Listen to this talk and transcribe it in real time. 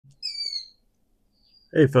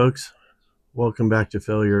Hey folks, welcome back to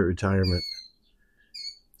Failure at Retirement.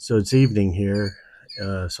 So it's evening here,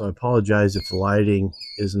 so I apologize if the lighting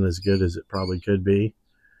isn't as good as it probably could be.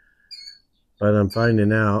 But I'm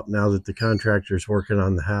finding out now that the contractor's working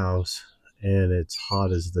on the house and it's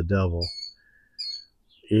hot as the devil.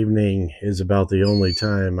 Evening is about the only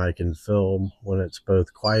time I can film when it's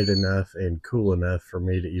both quiet enough and cool enough for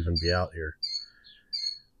me to even be out here.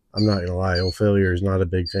 I'm not gonna lie, old Failure is not a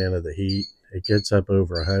big fan of the heat. It gets up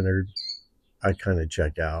over 100. I kind of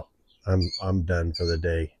check out. I'm done for the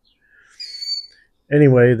day.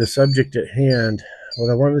 Anyway, the subject at hand,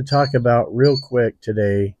 what I wanted to talk about real quick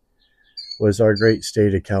today was our great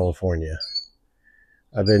state of California.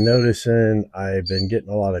 I've been noticing I've been getting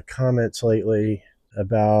a lot of comments lately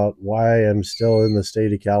about why I'm still in the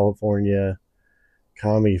state of California,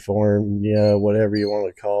 California, whatever you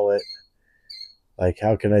want to call it. Like,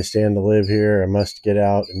 how can I stand to live here? I must get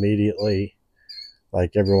out immediately,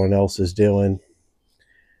 like everyone else is doing.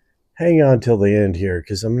 Hang on till the end here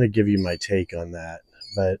because I'm going to give you my take on that.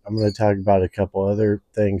 But I'm going to talk about a couple other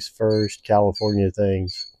things first, California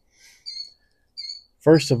things.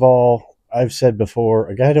 First of all, I've said before,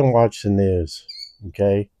 a guy don't watch the news,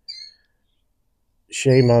 okay?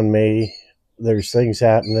 Shame on me. There's things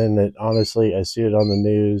happening that honestly, I see it on the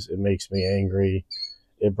news. It makes me angry.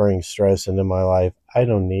 It brings stress into my life. I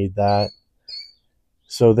don't need that.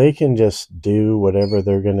 So they can just do whatever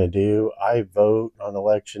they're going to do. I vote on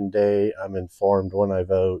election day. I'm informed when I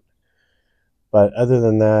vote. But other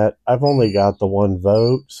than that, I've only got the one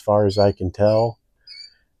vote as far as I can tell.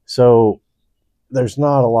 So there's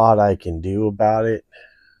not a lot I can do about it.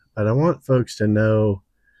 But I want folks to know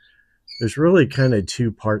there's really kind of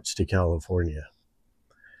two parts to California.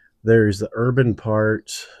 There's the urban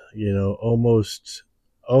parts,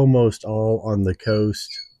 almost all on the coast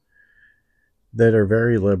that are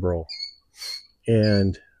very liberal.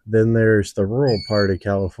 And then there's the rural part of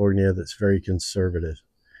California that's very conservative.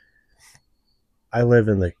 I live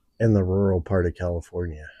in the rural part of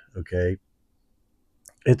California, okay?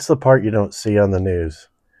 It's the part you don't see on the news.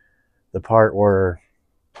 The part where,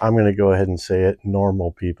 I'm going to go ahead and say it,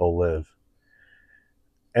 normal people live.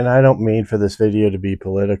 And I don't mean for this video to be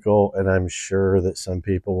political, and I'm sure that some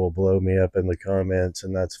people will blow me up in the comments,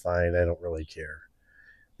 and that's fine. I don't really care.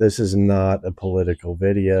 This is not a political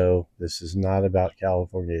video. This is not about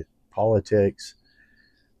California politics.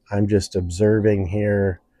 I'm just observing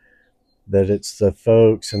here that it's the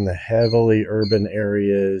folks in the heavily urban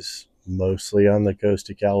areas, mostly on the coast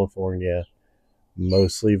of California,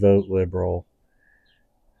 mostly vote liberal.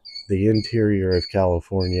 The interior of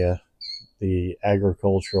California, the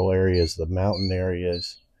agricultural areas, the mountain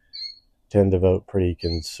areas, tend to vote pretty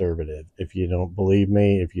conservative. If you don't believe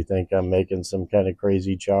me, if you think I'm making some kind of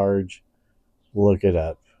crazy charge, look it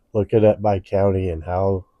up. Look it up by county and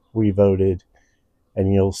how we voted,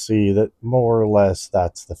 and you'll see that more or less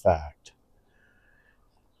that's the fact.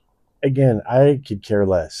 Again, I could care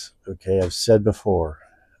less. Okay, I've said before,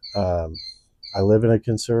 I live in a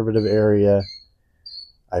conservative area.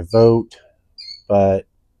 I vote, but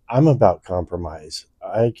I'm about compromise.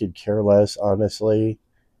 I could care less, honestly,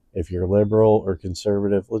 if you're liberal or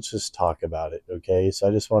conservative. Let's just talk about it, okay? So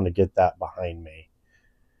I just want to get that behind me.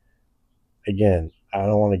 Again, I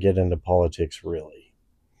don't want to get into politics really.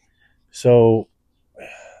 So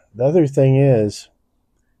the other thing is,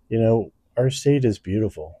 our state is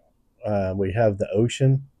beautiful. We have the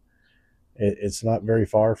ocean. It's not very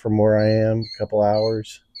far from where I am, a couple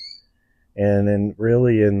hours. And then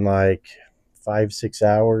really in like 5, 6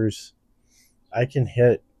 hours, I can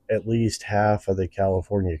hit at least half of the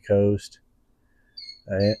California coast.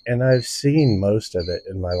 And I've seen most of it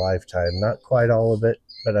in my lifetime. Not quite all of it,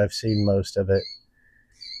 but I've seen most of it.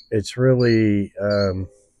 It's really the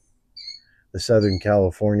Southern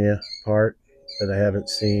California part that I haven't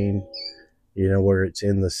seen, where it's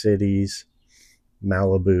in the cities,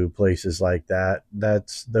 Malibu, places like that.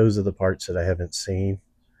 Those are the parts that I haven't seen.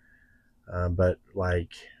 But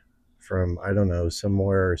like from, I don't know,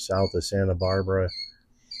 somewhere south of Santa Barbara,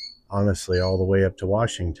 honestly, all the way up to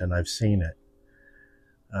Washington, I've seen it.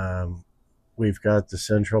 We've got the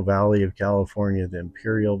Central Valley of California, the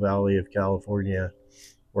Imperial Valley of California,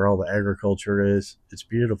 where all the agriculture is. It's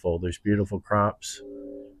beautiful. There's beautiful crops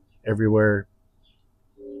everywhere.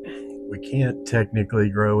 We can't technically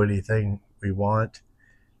grow anything we want.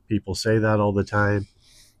 People say that all the time.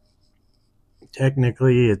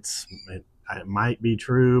 Technically, it might be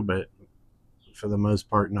true, but for the most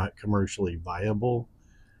part, not commercially viable.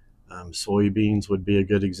 Soybeans would be a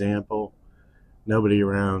good example. Nobody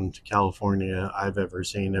around California I've ever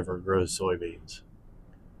seen ever grows soybeans.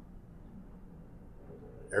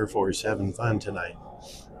 Air Force having fun tonight.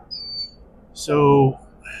 So,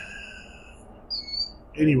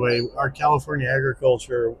 anyway, our California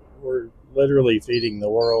agriculture, we're literally feeding the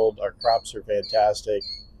world. Our crops are fantastic.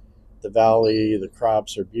 The valley, the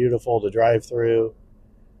crops are beautiful to drive through.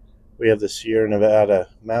 We have the Sierra Nevada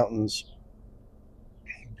mountains,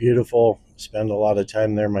 beautiful. Spend a lot of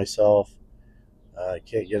time there myself.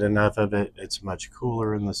 Can't get enough of it. It's much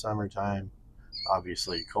cooler in the summertime,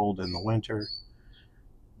 obviously cold in the winter,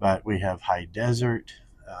 but we have high desert.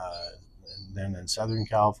 And then in Southern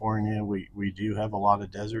California, we do have a lot of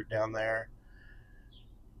desert down there.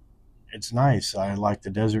 It's nice. I like the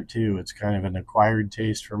desert too. It's kind of an acquired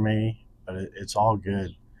taste for me, but it's all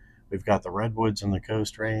good. We've got the redwoods in the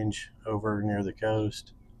Coast Range over near the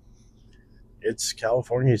coast.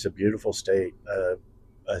 California is a beautiful state,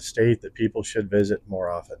 a state that people should visit more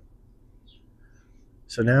often.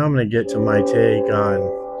 So now I'm going to get to my take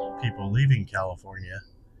on people leaving California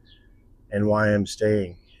and why I'm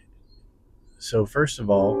staying. So first of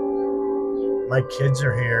all, my kids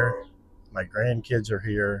are here, my grandkids are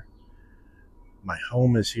here, my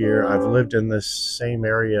home is here. I've lived in this same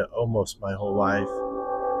area almost my whole life.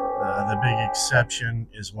 The big exception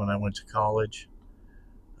is when I went to college.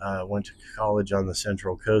 Went to college on the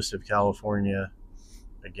central coast of California.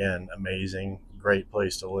 Again, amazing, great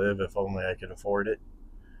place to live if only I could afford it.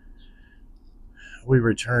 We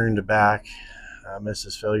returned back,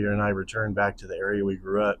 Mrs. Fillier and I returned back to the area we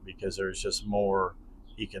grew up because there's just more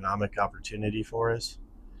economic opportunity for us.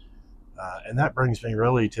 And that brings me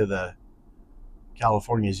really to the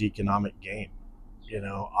California's economic game.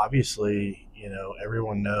 Obviously,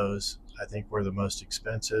 everyone knows, I think we're the most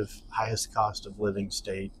expensive, highest cost of living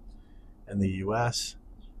state in the U.S.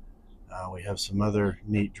 We have some other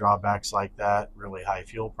neat drawbacks like that, really high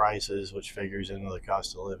fuel prices, which figures into the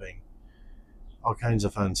cost of living, all kinds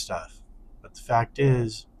of fun stuff. But the fact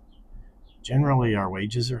is, generally our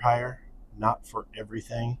wages are higher, not for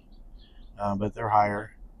everything, but they're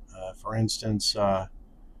higher. For instance,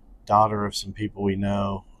 daughter of some people we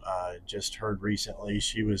know, just heard recently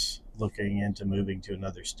she was looking into moving to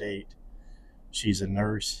another state. She's a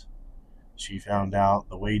nurse. She found out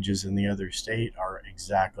the wages in the other state are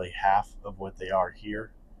exactly half of what they are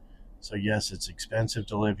here. So yes, it's expensive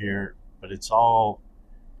to live here, but it's all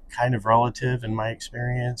kind of relative in my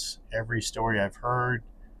experience. Every story I've heard,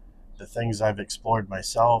 the things I've explored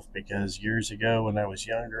myself, because years ago when I was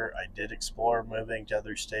younger, I did explore moving to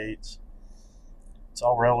other states. It's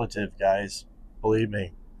all relative, guys. Believe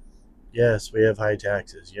me. Yes, we have high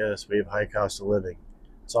taxes. Yes, we have high cost of living.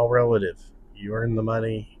 It's all relative. You earn the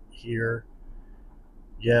money here.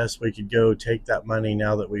 Yes, we could go take that money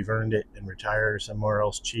now that we've earned it and retire somewhere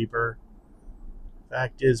else cheaper.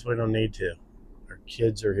 Fact is, we don't need to. Our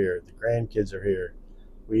kids are here. The grandkids are here.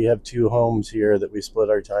 We have 2 homes here that we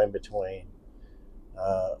split our time between.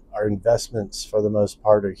 Our investments, for the most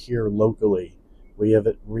part, are here locally. We have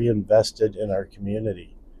it reinvested in our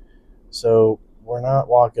community. So we're not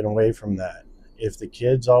walking away from that. If the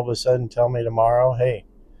kids all of a sudden tell me tomorrow, hey,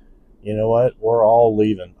 you know what, we're all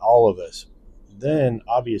leaving, all of us, then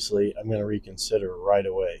obviously I'm going to reconsider right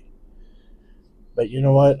away. But you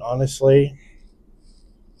know what, honestly,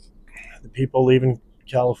 the people leaving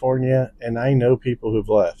California, and I know people who've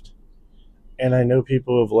left, and I know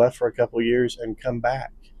people who've left for a couple years and come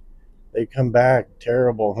back. They come back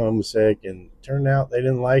terrible, homesick, and turned out they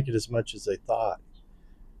didn't like it as much as they thought.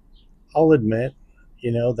 I'll admit,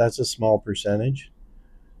 that's a small percentage.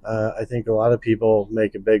 I think a lot of people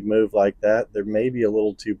make a big move like that. They're maybe a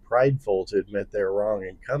little too prideful to admit they're wrong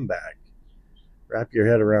and come back. Wrap your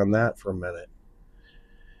head around that for a minute.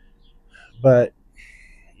 But,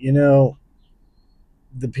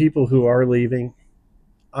 the people who are leaving,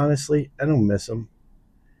 honestly, I don't miss them.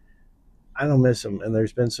 I don't miss them. And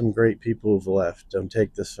there's been some great people who've left. Don't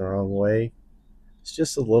take this the wrong way. It's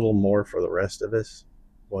just a little more for the rest of us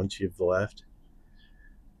once you've left.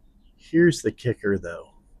 Here's the kicker, though.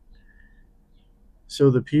 So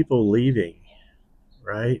the people leaving,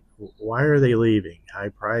 right? Why are they leaving? High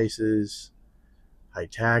prices, high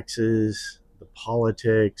taxes, the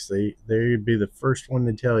politics. They'd be the first one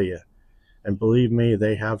to tell you. And believe me,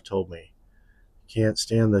 they have told me. Can't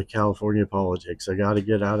stand the California politics. I got to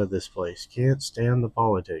get out of this place. Can't stand the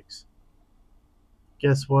politics.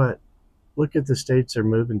 Guess what? Look at the states they're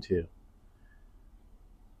moving to.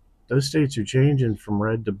 Those states are changing from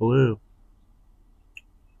red to blue.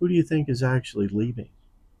 Who do you think is actually leaving?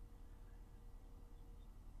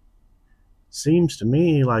 Seems to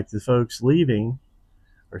me like the folks leaving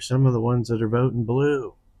are some of the ones that are voting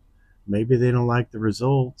blue. Maybe they don't like the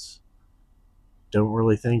results, don't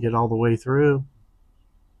really think it all the way through,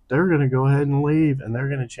 they're going to go ahead and leave and they're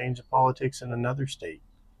going to change the politics in another state.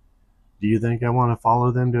 Do you think I want to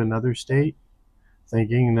follow them to another state,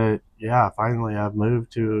 thinking that, yeah, finally I've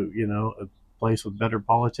moved to, a place with better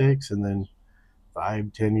politics, and then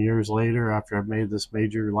 5, 10 years later, after I've made this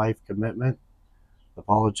major life commitment, the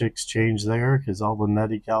politics change there because all the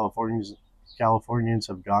nutty Californians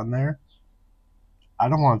have gone there? I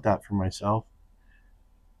don't want that for myself.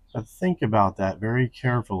 But think about that very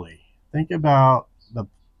carefully. Think about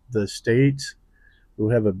the states who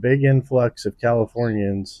have a big influx of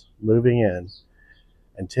Californians moving in,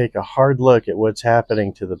 and take a hard look at what's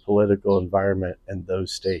happening to the political environment in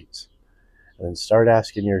those states. And then start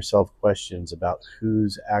asking yourself questions about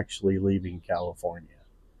who's actually leaving California.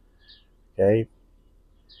 Okay?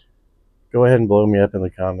 Go ahead and blow me up in the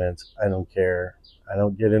comments. I don't care. I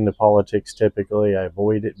don't get into politics typically. I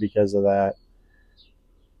avoid it because of that.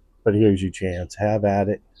 But here's your chance. Have at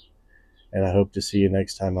it. And I hope to see you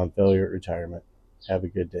next time on Failure at Retirement. Have a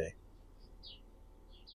good day.